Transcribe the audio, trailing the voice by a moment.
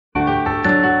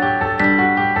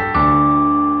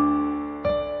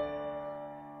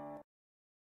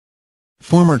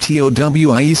Former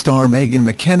TOWIE star Megan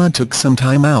McKenna took some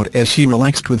time out as she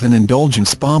relaxed with an indulgent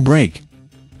spa break.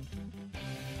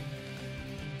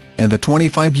 And the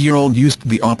 25-year-old used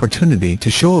the opportunity to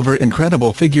show off her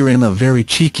incredible figure in a very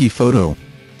cheeky photo.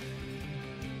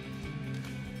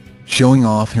 Showing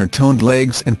off her toned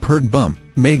legs and pert bum,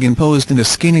 Megan posed in a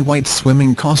skinny white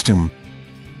swimming costume.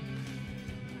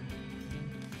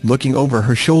 Looking over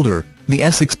her shoulder, the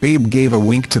Essex babe gave a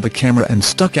wink to the camera and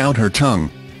stuck out her tongue.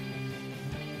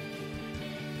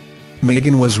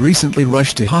 Megan was recently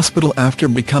rushed to hospital after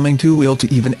becoming too ill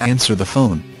to even answer the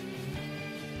phone.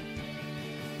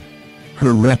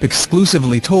 Her rep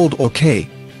exclusively told OK!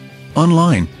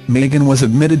 Online, Megan was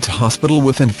admitted to hospital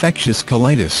with infectious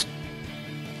colitis.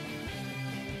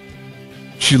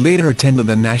 She later attended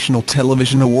the National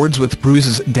Television Awards with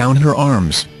bruises down her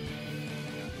arms.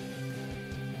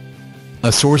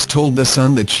 A source told The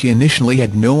Sun that she initially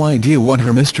had no idea what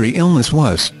her mystery illness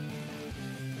was.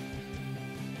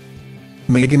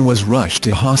 Megan was rushed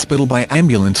to hospital by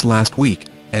ambulance last week,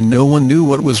 and no one knew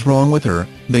what was wrong with her,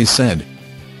 they said.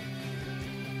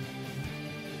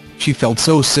 She felt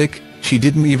so sick, she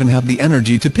didn't even have the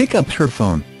energy to pick up her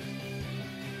phone.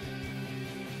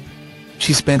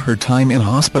 She spent her time in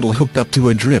hospital hooked up to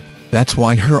a drip, that's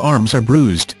why her arms are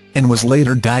bruised, and was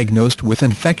later diagnosed with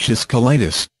infectious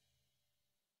colitis.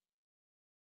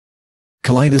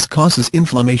 Colitis causes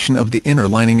inflammation of the inner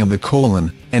lining of the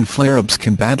colon, and flare-ups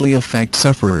can badly affect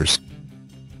sufferers.